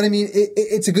 But I mean,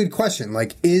 it's a good question.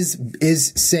 Like, is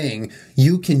saying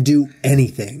you can do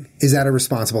anything, is that a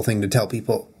responsible thing to tell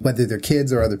people, whether they're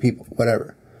kids or other people,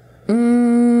 whatever?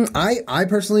 I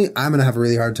personally, I'm going to have a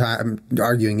really hard time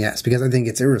arguing yes, because I think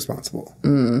it's irresponsible.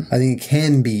 I think it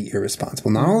can be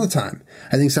irresponsible. Not all the time.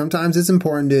 I think sometimes it's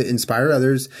important to inspire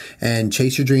others and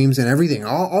chase your dreams and everything. You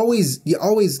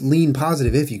always lean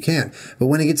positive if you can. But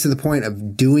when it gets to the point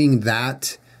of doing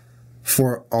that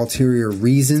for ulterior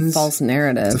reasons, False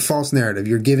narrative. it's a false narrative.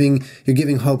 You're giving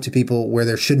hope to people where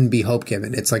there shouldn't be hope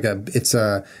given. It's like it's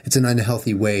an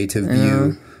unhealthy way to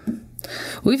view.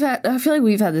 I feel like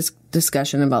we've had this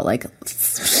discussion about like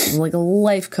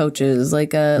life coaches,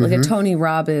 like a Tony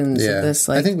Robbins. Yeah. This,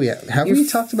 like, I think we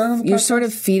talked about it? You're sort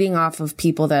of feeding off of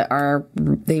people that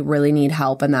they really need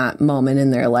help in that moment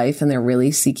in their life, and they're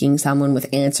really seeking someone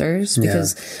with answers.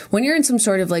 Because when you're in some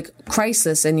sort of like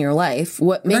crisis in your life,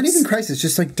 what makes not even crisis,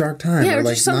 just like dark time, or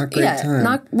like not great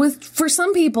time. For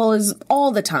some people is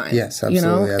all the time. Yes,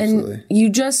 absolutely, absolutely.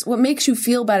 And what makes you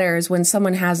feel better is when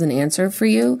someone has an answer for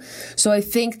you. So I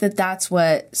think that's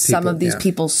what some of these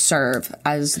people serve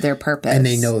as their purpose. And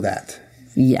they know that.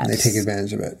 Yes. And they take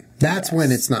advantage of it. That's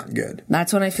when it's not good.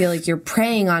 That's when I feel like you're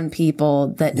preying on people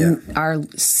that are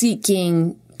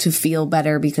seeking to feel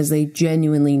better because they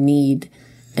genuinely need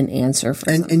an answer for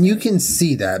something. And you can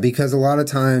see that because a lot of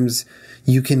times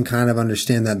you can kind of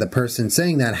understand that the person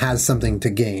saying that has something to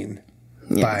gain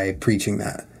by preaching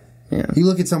that. Yeah. You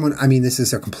look at someone, I mean, this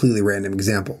is a completely random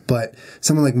example, but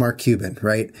someone like Mark Cuban,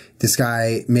 right? This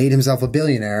guy made himself a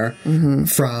billionaire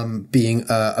from being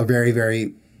a very,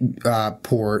 very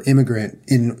poor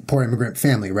immigrant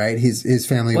family, right? His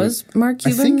family was Mark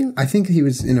Cuban? I think he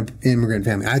was in an immigrant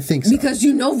family. I think so. Because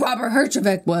Robert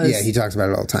Herjavec was. Yeah, he talks about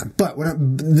it all the time. But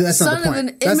that's not the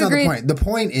point. That's not the point. The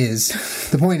point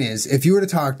is, if you were to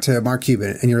talk to Mark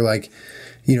Cuban and you're like,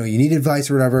 you need advice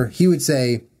or whatever, he would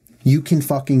say, you can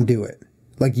fucking do it.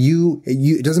 Like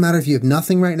it doesn't matter if you have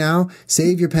nothing right now,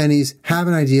 save your pennies, have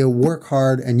an idea, work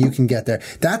hard, and you can get there.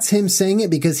 That's him saying it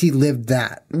because he lived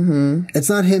that. Mm-hmm. It's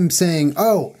not him saying,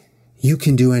 oh, you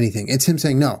can do anything. It's him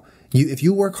saying, no, if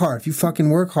you work hard, if you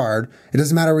fucking work hard, it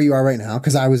doesn't matter where you are right now.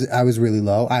 Cause I was really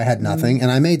low. I had nothing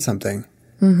and I made something.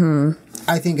 Mm-hmm.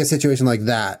 I think a situation like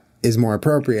that is more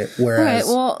appropriate. Whereas,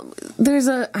 right. Well,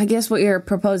 I guess what you're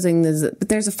proposing is that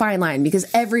there's a fine line because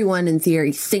everyone in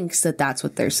theory thinks that that's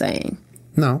what they're saying.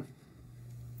 No,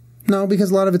 because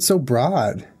a lot of it's so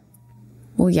broad.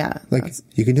 Well, yeah. Like,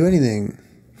 you can do anything.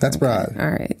 That's broad.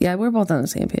 All right. Yeah, we're both on the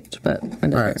same page, but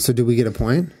whatever. All right. So do we get a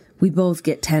point? We both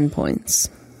get 10 points.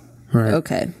 All right.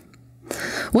 Okay.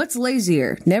 What's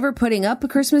lazier, never putting up a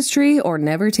Christmas tree or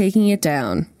never taking it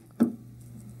down?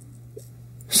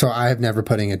 So I have never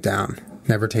putting it down.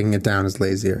 Never taking it down is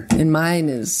lazier. And mine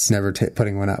is... Never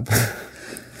putting one up.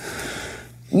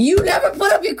 You never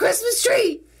put up your Christmas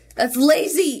tree! That's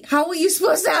lazy! How are you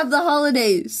supposed to have the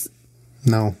holidays?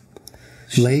 No.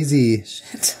 Lazy.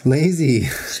 Lazy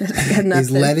Shit, I got nothing.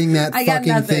 Is letting that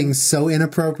fucking thing so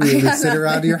inappropriately sit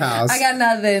around your house. I got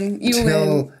nothing. You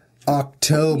win.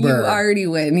 October. You already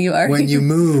win. When you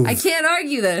move. I can't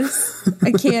argue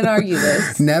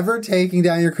this. Never taking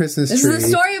down your Christmas tree. This is the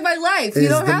story of my life. You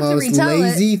don't have to retell it. The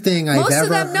most lazy thing I've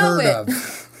ever heard of.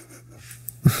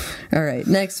 All right,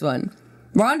 next one.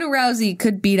 Ronda Rousey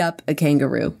could beat up a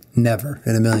kangaroo. Never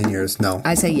in a million years. No.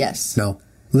 I say yes. No.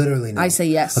 Literally no. I say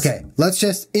yes. Okay, let's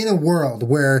just, in a world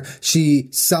where she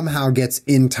somehow gets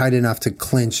in tight enough to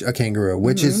clinch a kangaroo,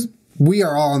 which is... We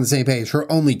are all on the same page.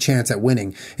 Her only chance at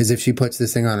winning is if she puts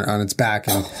this thing on its back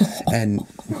and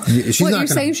she's what, you're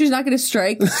saying she's not going to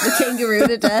strike the kangaroo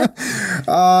to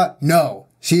death? No.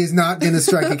 She is not going to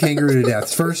strike a kangaroo to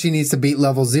death. First, she needs to beat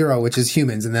level 0, which is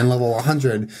humans, and then level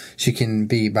 100 she can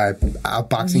beat by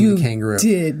outboxing the kangaroo.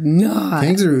 Did not.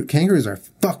 Kangaroos are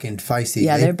fucking feisty.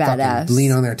 Yeah, they're badass.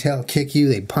 Lean on their tail, kick you,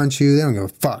 they punch you, they don't give a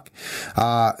fuck.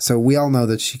 So we all know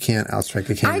that she can't outstrike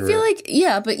a kangaroo. I feel like,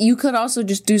 yeah, but you could also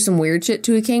just do some weird shit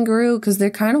to a kangaroo because they're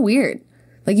kind of weird.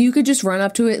 Like, you could just run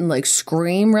up to it and, like,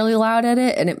 scream really loud at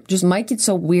it, and it just might get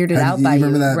so weirded out by you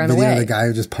and run away. Remember that video of the guy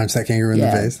who just punched that kangaroo in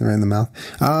the face and right in the mouth?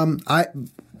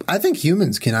 I think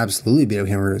humans can absolutely beat up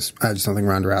kangaroos. I just don't think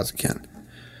Ronda Rousey can.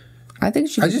 I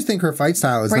just think her fight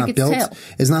style is not built.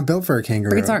 It's not built for a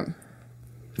kangaroo. Break its arm.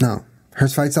 No. Her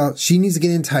fight style, she needs to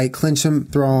get in tight, clinch them,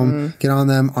 throw them, get on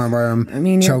them, armbar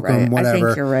them, choke them, whatever. I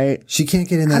think you're right. She can't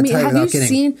get in that tight without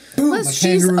getting boom, a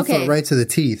kangaroo foot right to the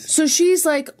teeth. So she's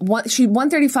like, she's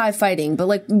 135 fighting, but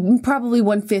like probably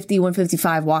 150,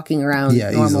 155 walking around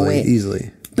normal weight.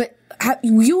 Easily. But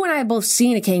you and I have both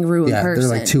seen a kangaroo in person.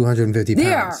 They're like 250 pounds.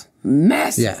 They are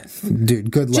massive. Yeah,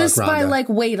 dude, good luck, Just Rhonda. by like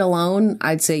weight alone,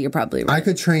 I'd say you're probably right. I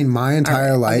could train my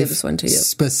entire life I'll give this one to you.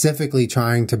 Specifically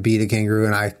trying to beat a kangaroo,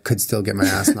 and I could still get my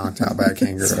ass knocked out by a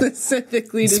kangaroo.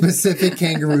 Specific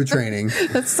kangaroo training.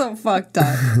 That's so fucked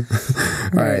up.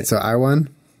 All right, so I won.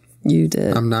 You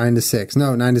did. I'm 9-6.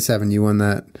 No, 9-7. You won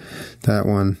that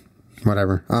one.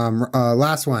 Whatever.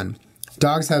 Last one.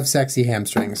 Dogs have sexy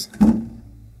hamstrings.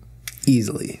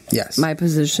 Easily, yes. My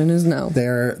position is no.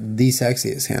 They're the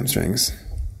sexiest hamstrings.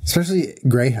 Especially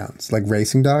greyhounds, like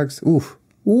racing dogs. Ooh,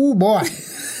 boy.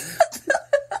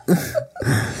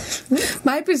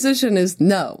 My position is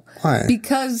no. Why?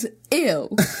 Because,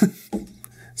 ew.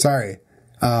 Sorry.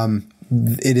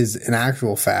 It is an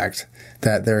actual fact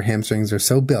that their hamstrings are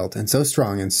so built and so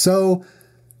strong and so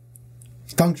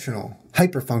functional.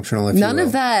 Hyper-functional, if None you will.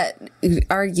 of that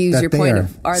argues that your point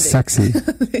of... Are sexy.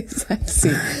 Sexy.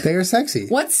 They are sexy.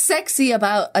 What's sexy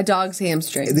about a dog's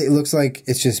hamstring? It looks like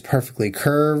it's just perfectly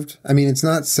curved. I mean, it's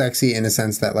not sexy in a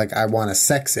sense that, like, I want to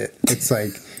sex it. It's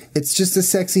like... It's just a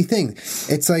sexy thing.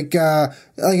 It's like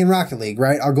in Rocket League,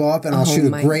 right? I'll go up and I'll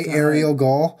shoot a great aerial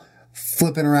goal,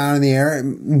 flipping around in the air.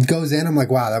 It goes in. I'm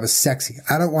like, wow, that was sexy.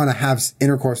 I don't want to have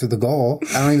intercourse with the goal.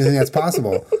 I don't even think that's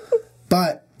possible.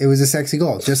 But... It was a sexy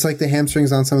goal, just like the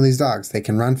hamstrings on some of these dogs. They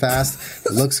can run fast.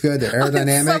 It looks good. They're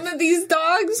aerodynamic. Some of these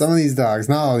dogs? Some of these dogs.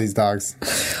 Not all these dogs.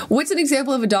 What's an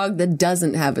example of a dog that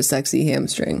doesn't have a sexy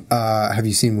hamstring? Have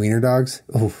you seen wiener dogs?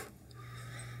 Oof.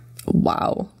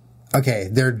 Wow. Okay,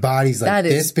 their body's like That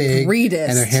is this big, breedist.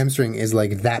 and their hamstring is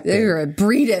like that big. They're a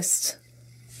breedist.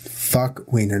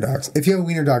 Fuck wiener dogs. If you have a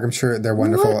wiener dog, I'm sure they're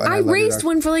wonderful. What? And I love your raised dog.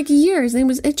 one for like a year. His name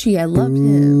was Itchy. I loved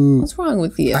him. What's wrong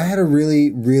with you? I had a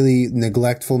really, really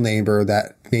neglectful neighbor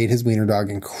that made his wiener dog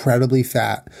incredibly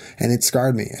fat, and it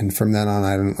scarred me. And from then on,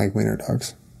 I didn't like wiener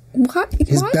dogs. What?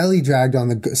 His What? belly dragged on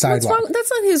the What's sidewalk. wrong? That's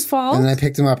not his fault. And then I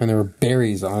picked him up, and there were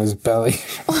berries on his belly.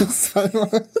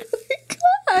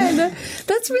 God,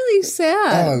 that's really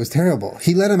sad. Oh, it was terrible.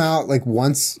 He let him out like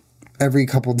once every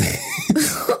couple days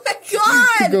Oh my to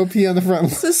God. go pee on the front lawn.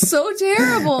 This is so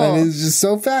terrible. And he was just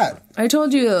so fat. I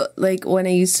told you, like, when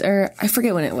I used to, or I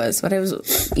forget when it was, but I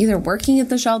was either working at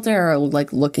the shelter or,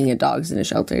 like, looking at dogs in a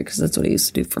shelter because that's what I used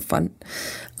to do for fun.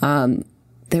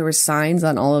 There were signs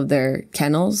on all of their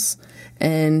kennels,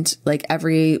 and, like,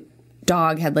 every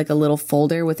dog had, like, a little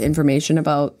folder with information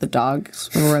about the dogs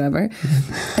or whatever.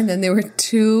 And then there were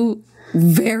two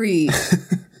very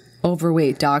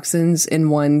overweight dachshunds in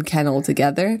one kennel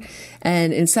together,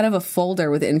 and instead of a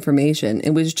folder with information,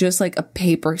 it was just like a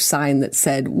paper sign that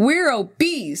said "We're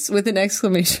obese" with an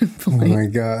exclamation point. Oh my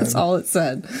God. That's all it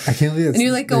said. I can't believe it's, And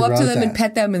you like go they up to wrote them and that.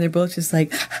 pet them, and they're both just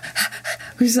like,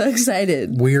 we're so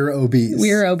excited. We're obese.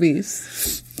 We're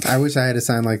obese. I wish I had a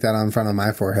sign like that on front of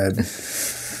my forehead.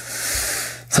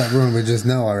 So everyone would just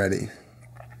know already.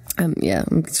 Yeah,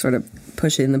 I'm sort of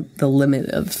pushing the limit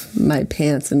of my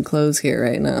pants and clothes here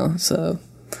right now. So,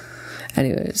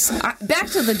 anyways, back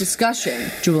to the discussion,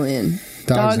 Julian.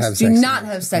 Dogs have do sexy- not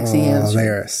have sexy hamstrings.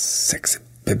 They're a sexy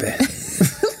baby.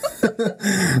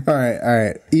 All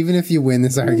right. Even if you win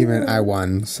this argument, I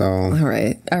won. So All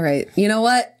right. You know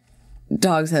what?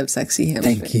 Dogs have sexy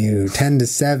hamstrings. thank you.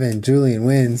 10-7. Julian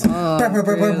wins.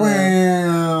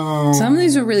 Some of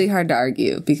these are really hard to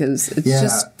argue because it's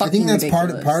just fucking I think that's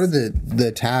ridiculous. part of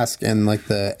the task and like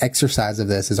the exercise of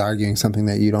this is arguing something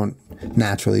that you don't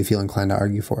naturally feel inclined to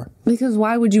argue for. Because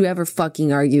why would you ever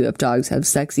fucking argue if dogs have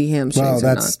sexy hamstrings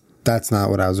Well, or not? that's not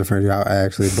what I was referring to. I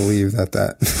actually believe that.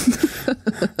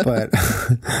 But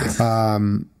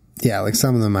yeah, like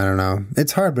some of them, I don't know.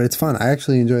 It's hard, but it's fun. I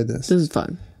actually enjoyed this. This is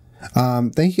fun.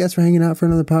 Thank you guys for hanging out for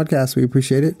another podcast. We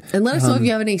appreciate it. And let us know if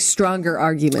you have any stronger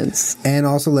arguments. And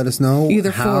also let us know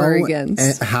Either for or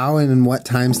against. how and in what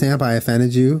timestamp I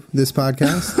offended you this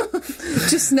podcast.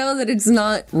 Just know that it's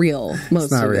not real.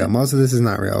 It's not real. Most of this is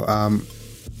not real.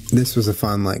 This was a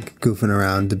fun, like, goofing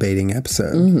around debating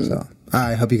episode. Mm-hmm. So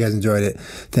I hope you guys enjoyed it.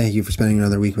 Thank you for spending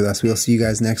another week with us. We'll see you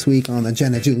guys next week on the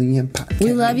Jenna Julian podcast.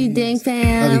 We love you, Ding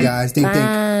fam. Love you guys. Ding,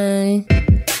 ding. Bye.